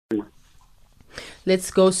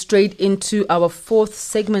Let's go straight into our fourth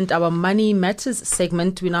segment, our Money Matters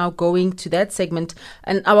segment. We're now going to that segment.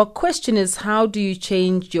 And our question is, how do you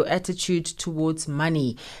change your attitude towards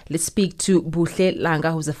money? Let's speak to Buhle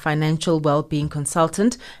Langa, who's a financial well-being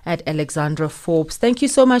consultant at Alexander Forbes. Thank you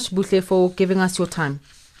so much, Buhle, for giving us your time.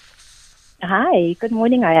 Hi, good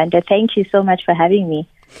morning, Ayanda. Thank you so much for having me.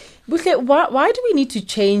 Buhle, why do we need to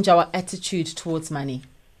change our attitude towards money?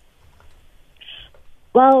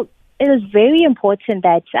 Well, it is very important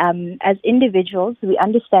that as individuals, we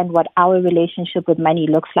understand what our relationship with money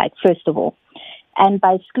looks like, first of all. And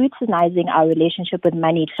by scrutinizing our relationship with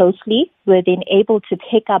money closely, we're then able to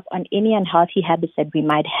pick up on any unhealthy habits that we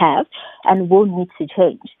might have and will need to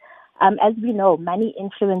change. As we know, money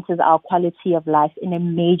influences our quality of life in a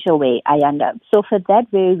major way, Ayanda. So for that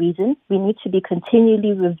very reason, we need to be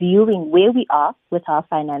continually reviewing where we are with our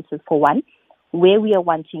finances, for one, where we are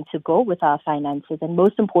wanting to go with our finances, and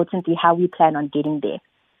most importantly, how we plan on getting there.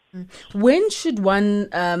 When should one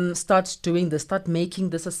start doing this, start making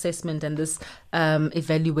this assessment and this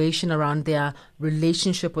evaluation around their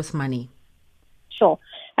relationship with money? Sure.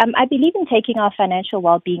 I believe in taking our financial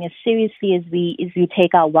well-being as seriously as we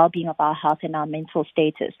take our well-being of our health and our mental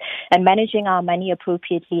status. And managing our money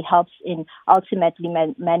appropriately helps in ultimately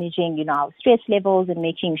managing, our stress levels and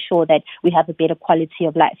making sure that we have a better quality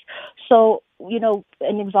of life. So,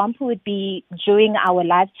 an example would be during our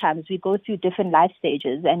lifetimes, we go through different life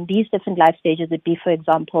stages. And these different life stages would be, for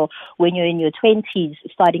example, when you're in your 20s,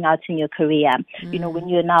 starting out in your career, when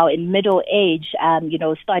you're now in middle age,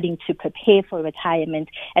 starting to prepare for retirement.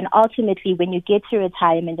 And ultimately, when you get to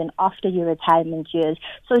retirement and after your retirement years.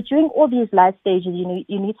 So during all these life stages,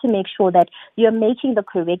 you need to make sure that you're making the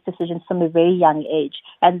correct decisions from a very young age.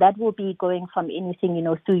 And that will be going from anything,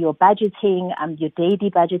 through your budgeting, your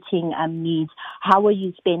daily budgeting needs. How are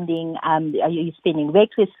you spending? Are you spending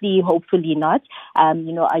recklessly? Hopefully not. Are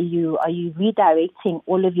you redirecting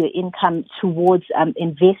all of your income towards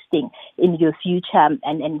investing in your future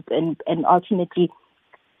and ultimately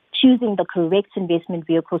choosing the correct investment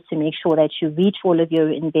vehicles to make sure that you reach all of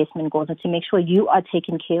your investment goals and to make sure you are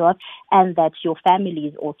taken care of and that your family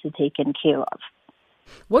is also taken care of.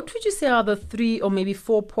 What would you say are the 3 or maybe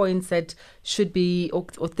 4 points that should be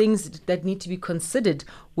or things that need to be considered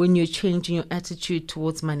when you're changing your attitude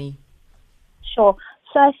towards money? Sure.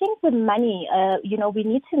 So I think with money, we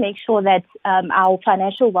need to make sure that our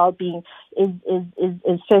financial well-being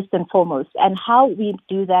is first and foremost. And how we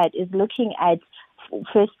do that is looking at,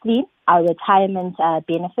 firstly, our retirement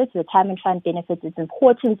benefits, retirement fund benefits. It's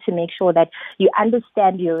important to make sure that you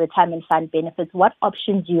understand your retirement fund benefits, what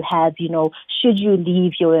options you have, should you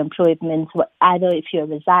leave your employment, either if you're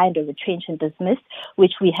resigned or retrenched and dismissed,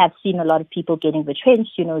 which we have seen a lot of people getting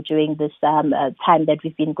retrenched, during this time that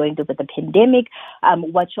we've been going through with the pandemic,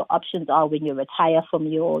 what your options are when you retire from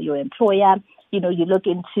your employer. You look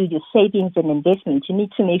into your savings and investments. You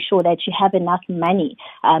need to make sure that you have enough money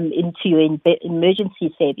into your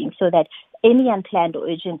emergency savings so that any unplanned or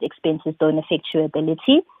urgent expenses don't affect your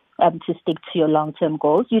ability to stick to your long-term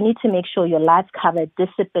goals. You need to make sure your life cover,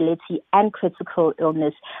 disability, and critical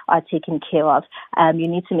illness are taken care of. You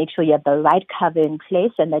need to make sure you have the right cover in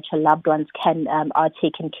place and that your loved ones are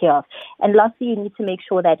taken care of. And lastly, you need to make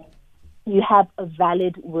sure that you have a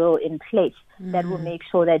valid will in place that will make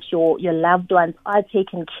sure that your loved ones are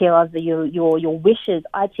taken care of, your wishes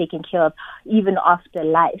are taken care of even after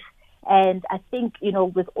life. And I think,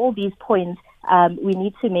 with all these points, we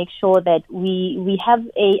need to make sure that we have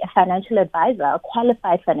a financial advisor, a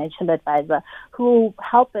qualified financial advisor, who will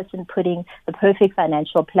help us in putting the perfect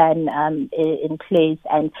financial plan in place.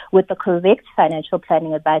 And with the correct financial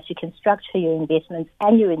planning advice, you can structure your investments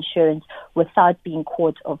and your insurance without being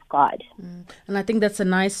caught off guard. And I think that's a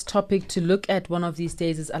nice topic to look at one of these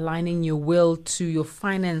days, is aligning your will to your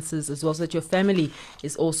finances as well, so that your family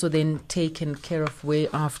is also then taken care of way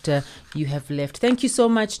after you have left. Thank you so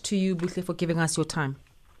much to you, Buhle, for giving us your time.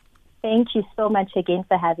 Thank you so much again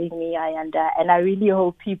for having me, Ayanda. And I really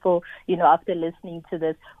hope people, after listening to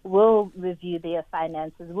this, will review their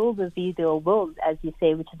finances, will review their wills, as you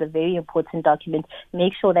say, which is a very important document.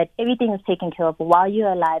 Make sure that everything is taken care of while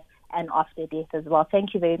you're alive and after death as well.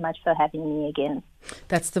 Thank you very much for having me again.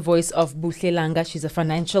 That's the voice of Buhle Langa. She's a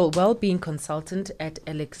financial well-being consultant at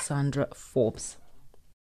Alexander Forbes.